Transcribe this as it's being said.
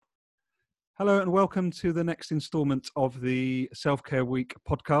Hello and welcome to the next instalment of the Self-Care Week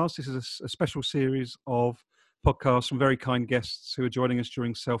podcast. This is a special series of podcasts from very kind guests who are joining us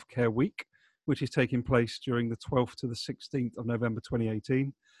during Self-Care Week, which is taking place during the 12th to the 16th of November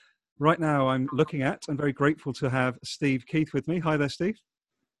 2018. Right now I'm looking at and very grateful to have Steve Keith with me. Hi there, Steve.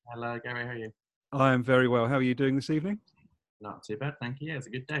 Hello, Gary. How are you? I am very well. How are you doing this evening? Not too bad, thank you. Yeah, it's a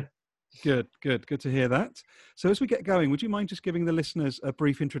good day. Good to hear that. So as we get going, would you mind just giving the listeners a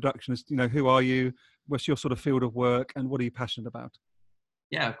brief introduction as, who are you, what's your sort of field of work, and what are you passionate about?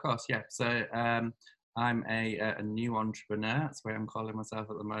 Yeah, of course. Yeah. So I'm a new entrepreneur. That's where I'm calling myself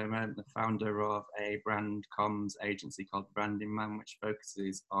at the moment. The founder of a brand comms agency called Branding Man, which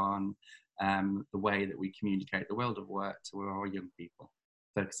focuses on the way that we communicate the world of work to our young people,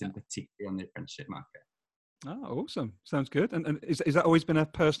 focusing particularly on the apprenticeship market. Oh, awesome. Sounds good. And is that always been a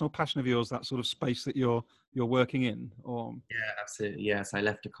personal passion of yours, that sort of space that you're working in? Or Yeah, absolutely. Yes, I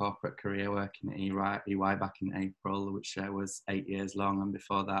left a corporate career working at EY back in April, which was 8 years long. And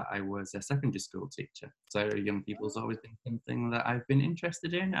before that, I was a secondary school teacher. So young people's always been something that I've been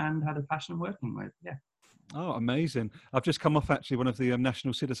interested in and had a passion working with. Yeah. Oh, amazing. I've just come off actually one of the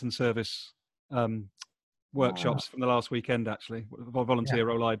National Citizen Service workshops from the last weekend, actually, what volunteer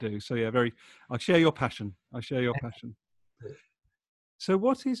role I do. So yeah, I share your passion. So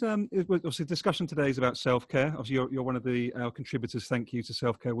what is, obviously the discussion today is about self-care. Obviously you're one of our contributors. Thank you to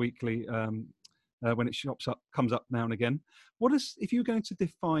Self-Care Weekly when it comes up now and again. If you're going to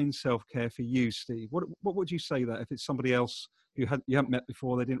define self-care for you, Steve, what would you say that if it's somebody else you haven't met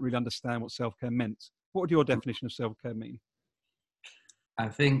before, they didn't really understand what self-care meant, what would your definition of self-care mean? I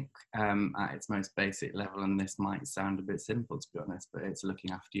think at its most basic level, and this might sound a bit simple to be honest, but it's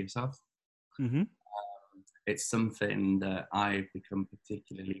looking after yourself. Mm-hmm. It's something that I've become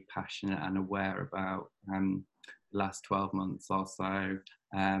particularly passionate and aware about the last 12 months or so.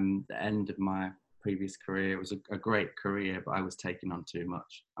 The end of my previous career was a great career, but I was taking on too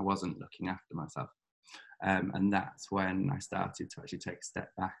much. I wasn't looking after myself. And that's when I started to actually take a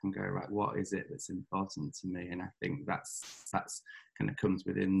step back and go, right, what is it that's important to me? And I think that's kind of comes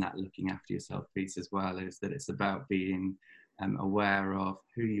within that looking after yourself piece as well, is that it's about being aware of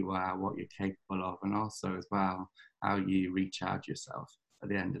who you are, what you're capable of, and also as well, how you recharge yourself at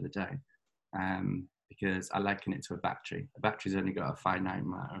the end of the day. Because I liken it to a battery. A battery's only got a finite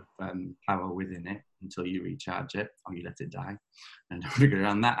amount of power within it until you recharge it or you let it die. And don't figure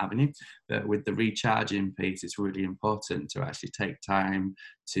around that avenue. But with the recharging piece, it's really important to actually take time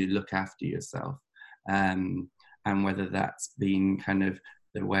to look after yourself. And whether that's been kind of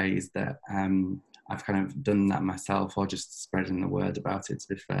the ways that I've kind of done that myself or just spreading the word about it,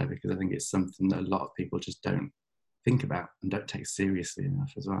 to be fair, because I think it's something that a lot of people just don't think about and don't take seriously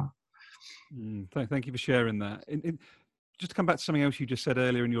enough as well. Thank you for sharing that. Just to come back to something else you just said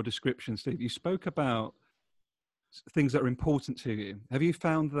earlier in your description, Steve, you spoke about things that are important to you. Have you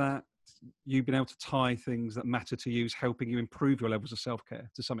found that you've been able to tie things that matter to you as helping you improve your levels of self-care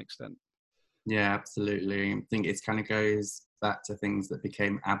to some extent? Yeah, absolutely. I think it kind of goes back to things that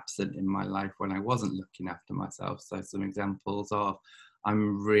became absent in my life when I wasn't looking after myself. So some examples of,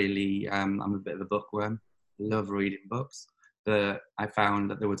 I'm a bit of a bookworm, love reading books. But I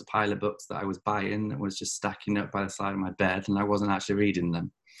found that there was a pile of books that I was buying that was just stacking up by the side of my bed and I wasn't actually reading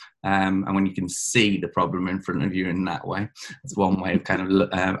them. And when you can see the problem in front of you in that way, it's one way of kind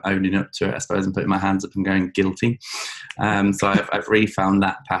of owning up to it, I suppose, and putting my hands up and going guilty. So I've refound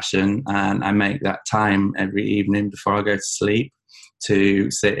that passion, and I make that time every evening before I go to sleep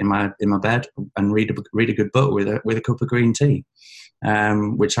to sit in my bed and read a good book with a cup of green tea,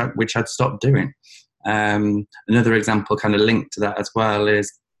 which I'd stopped doing. Another example kind of linked to that as well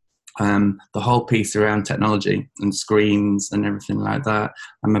is the whole piece around technology and screens and everything like that.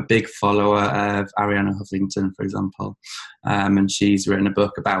 I'm a big follower of Arianna Huffington, for example, and she's written a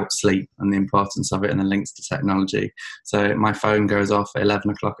book about sleep and the importance of it and the links to technology. So my phone goes off at 11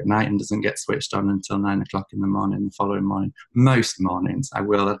 o'clock at night and doesn't get switched on until 9 o'clock in the morning the following morning. Most mornings, I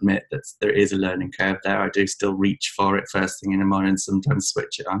will admit that there is a learning curve there. I do still reach for it first thing in the morning, sometimes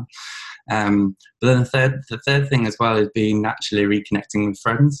switch it on. But then the third thing as well is being naturally reconnecting with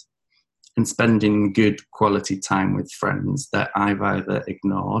friends and spending good quality time with friends that I've either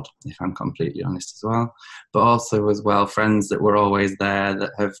ignored, if I'm completely honest as well, but also as well friends that were always there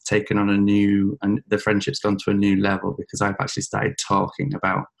that have taken on and the friendship's gone to a new level because I've actually started talking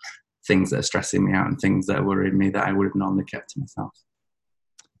about things that are stressing me out and things that are worrying me that I would have normally kept to myself.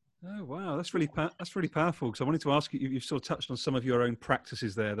 Oh wow, that's really powerful. Because I wanted to ask you, you've sort of touched on some of your own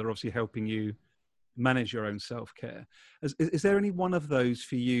practices there that are obviously helping you manage your own self-care. Is there any one of those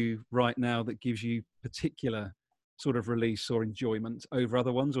for you right now that gives you particular sort of release or enjoyment over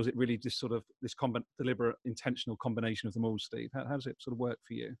other ones, or is it really just sort of this deliberate, intentional combination of them all, Steve? How does it sort of work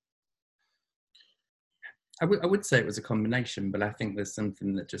for you? I would say it was a combination, but I think there's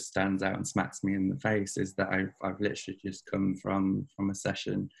something that just stands out and smacks me in the face is that I've literally just come from a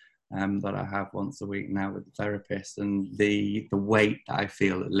session that I have once a week now with the therapist, and the weight that I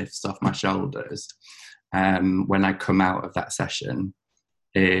feel that lifts off my shoulders when I come out of that session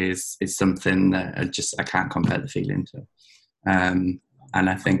is something that I can't compare the feeling to. And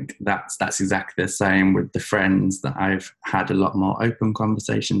I think that's exactly the same with the friends that I've had a lot more open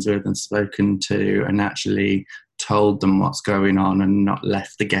conversations with and spoken to, and actually told them what's going on and not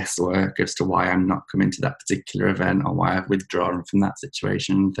left the guesswork as to why I'm not coming to that particular event or why I've withdrawn from that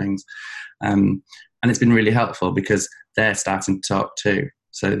situation and things. And it's been really helpful because they're starting to talk too.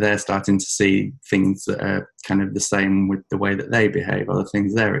 So they're starting to see things that are kind of the same with the way that they behave, or the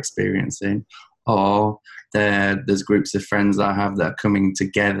things they're experiencing. Or there's groups of friends that I have that are coming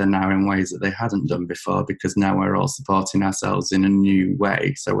together now in ways that they hadn't done before, because now we're all supporting ourselves in a new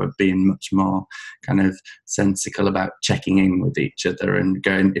way. So we're being much more kind of sensical about checking in with each other and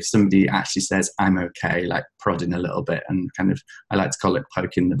going, if somebody actually says, I'm okay, like prodding a little bit and kind of, I like to call it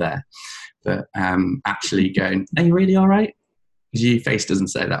poking the bear, but actually going, are you really all right? Because your face doesn't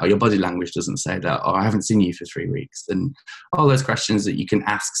say that, or your body language doesn't say that, or I haven't seen you for 3 weeks. And all those questions that you can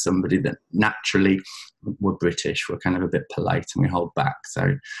ask somebody that naturally, we're British, we're kind of a bit polite and we hold back.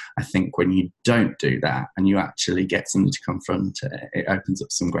 So I think when you don't do that and you actually get somebody to confront it, it opens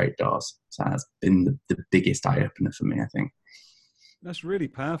up some great doors. So that's been the biggest eye-opener for me, I think. That's really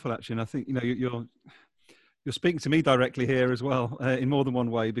powerful, actually. And I think, you're speaking to me directly here as well, in more than one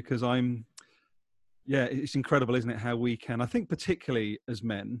way, because yeah, it's incredible, isn't it? How we can, I think, particularly as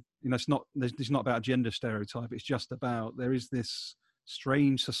men, it's not about a gender stereotype. It's just about, there is this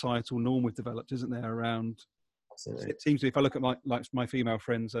strange societal norm we've developed, isn't there? Around, Absolutely. it seems to, if I look at my female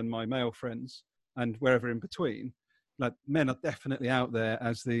friends and my male friends and wherever in between, like men are definitely out there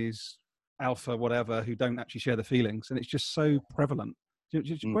as these alpha whatever who don't actually share the feelings, and it's just so prevalent.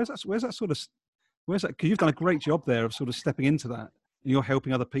 Where's that? Because you've done a great job there of sort of stepping into that, and you're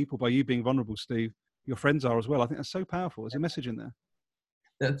helping other people by you being vulnerable, Steve. Your friends are as well. I think that's so powerful. There's a message in there.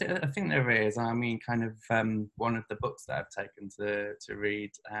 I think there is. I mean, kind of one of the books that I've taken to read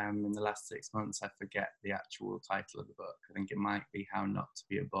in the last 6 months, I forget the actual title of the book. I think it might be How Not to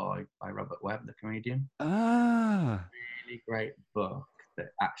Be a Boy by Robert Webb, the comedian. Really great book that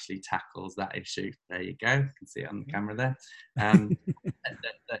actually tackles that issue. There you go. You can see it on the camera there.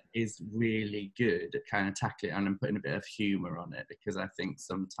 That is really good at kind of tackling it and putting a bit of humour on it, because I think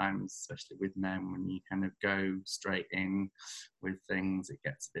sometimes, especially with men, when you kind of go straight in with things, it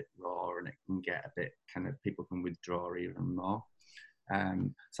gets a bit raw and it can get a bit kind of, people can withdraw even more.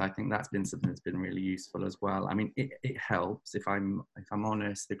 So I think that's been something that's been really useful as well. I mean, it helps. If I'm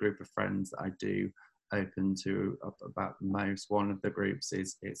honest, the group of friends that I do open to about most, one of the groups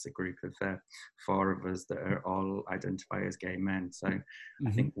it's a group of 4 of us that are all identify as gay men. So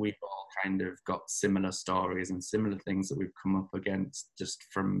I think we've all kind of got similar stories and similar things that we've come up against just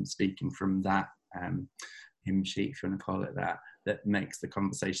from speaking from that hymn sheet, if you want to call it that, that makes the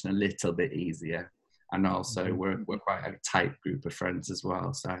conversation a little bit easier. And also we're quite a tight group of friends as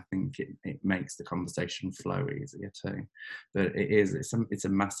well, so I think it makes the conversation flow easier too. But it's a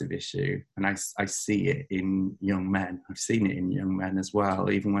massive issue, and I see it in young men. I've seen it in young men as well,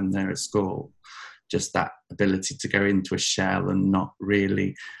 even when they're at school. Just that ability to go into a shell and not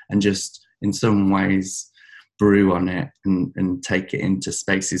really, and just in some ways brew on it and take it into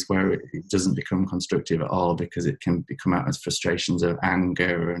spaces where it doesn't become constructive at all, because it can come out as frustrations of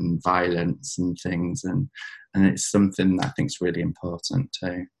anger and violence and things, and it's something that I think is really important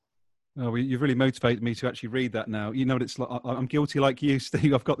too. Oh, you've really motivated me to actually read that now. You know what it's like? I'm guilty like you,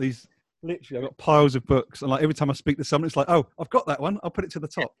 Steve. I've got piles of books, and like every time I speak to someone, it's like, oh, I've got that one, I'll put it to the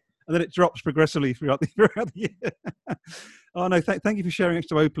top. And then it drops progressively throughout the year. Oh no, thank you for sharing it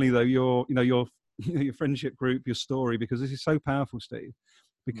so openly, though. Your friendship group, your story, because this is so powerful, Steve.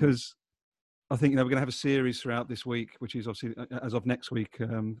 Because I think we're going to have a series throughout this week, which is obviously as of next week,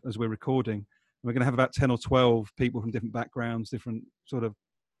 as we're recording. We're going to have about 10 or 12 people from different backgrounds, different sort of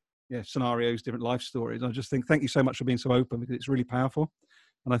scenarios, different life stories. I just think thank you so much for being so open, because it's really powerful.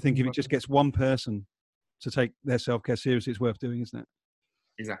 And I think if it just gets one person to take their self-care seriously, it's worth doing, isn't it?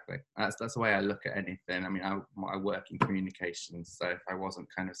 Exactly. That's the way I look at anything. I mean, I work in communications, so if I wasn't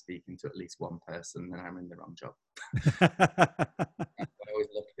kind of speaking to at least one person, then I'm in the wrong job. I always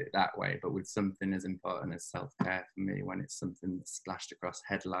look at it that way. But with something as important as self-care for me, when it's something that's splashed across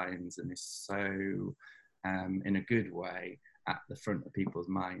headlines and is so, in a good way, at the front of people's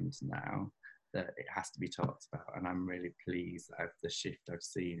minds now, that it has to be talked about. And I'm really pleased at the shift I've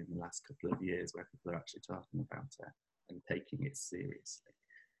seen in the last couple of years where people are actually talking about it and taking it seriously.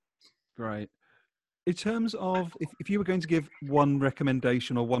 Great. In terms of, if you were going to give one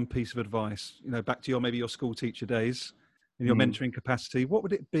recommendation or one piece of advice, back to maybe your school teacher days in your mentoring capacity, what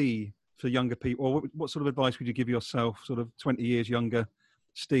would it be for younger people? Or what sort of advice would you give yourself, sort of 20 years younger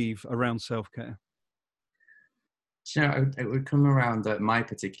Steve, around self-care? It would come around that my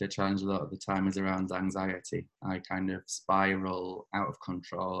particular challenge a lot of the time is around anxiety. I kind of spiral out of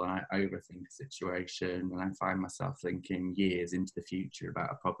control and I overthink a situation, and I find myself thinking years into the future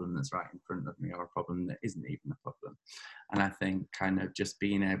about a problem that's right in front of me or a problem that isn't even a problem. And I think kind of just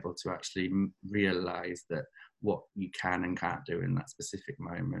being able to actually realize that what you can and can't do in that specific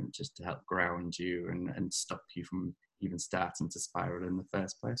moment, just to help ground you and stop you from even starting to spiral in the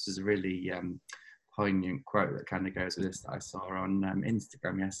first place, is really poignant quote that kind of goes with this that I saw on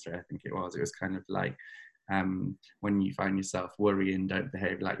Instagram yesterday. I think it was kind of like, when you find yourself worrying, don't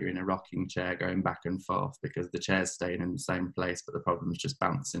behave like you're in a rocking chair going back and forth, because the chair's staying in the same place but the problem's just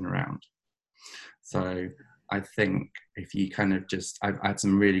bouncing around. So I think if you kind of I've had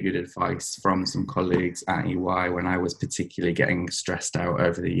some really good advice from some colleagues at EY when I was particularly getting stressed out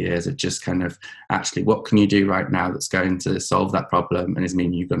over the years, of just kind of actually, what can you do right now that's going to solve that problem and is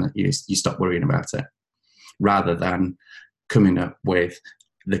mean you stop worrying about it, rather than coming up with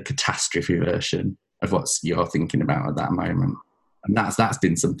the catastrophe version of what you're thinking about at that moment. And that's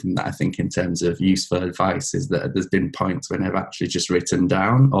been something that I think, in terms of useful advice, is that there's been points when I've actually just written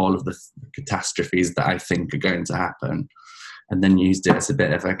down all of the catastrophes that I think are going to happen, and then used it as a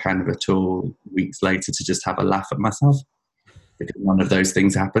bit of a kind of a tool weeks later to just have a laugh at myself because none of those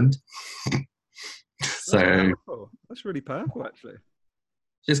things happened. So that's really powerful, actually.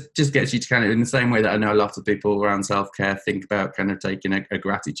 Just gets you to kind of, in the same way that I know a lot of people around self-care think about kind of taking a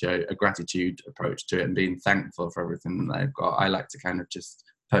gratitude approach to it and being thankful for everything that they've got. I like to kind of just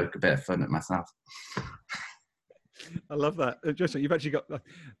poke a bit of fun at myself. I love that. Justin, you've actually got,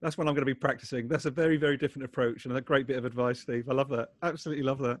 that's what I'm going to be practicing. That's a very, very different approach, and a great bit of advice, Steve. I love that. Absolutely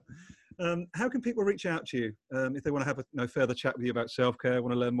love that. How can people reach out to you if they want to have a further chat with you about self-care,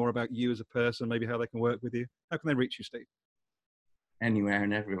 want to learn more about you as a person, maybe how they can work with you? How can they reach you, Steve? Anywhere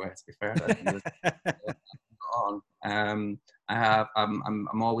and everywhere, to be fair. I'm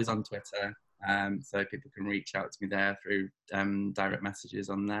always on Twitter, so people can reach out to me there through direct messages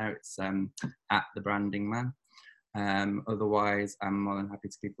on there. It's at The Branding Man. Otherwise, I'm more than happy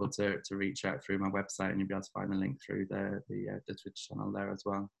to people to reach out through my website, and you'll be able to find the link through the Twitch channel there as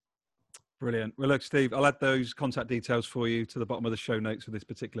well. Brilliant. Well, look, Steve, I'll add those contact details for you to the bottom of the show notes for this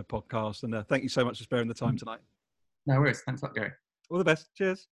particular podcast. And thank you so much for sparing the time tonight. No worries. Thanks a lot, Gary. All the best.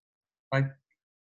 Cheers. Bye.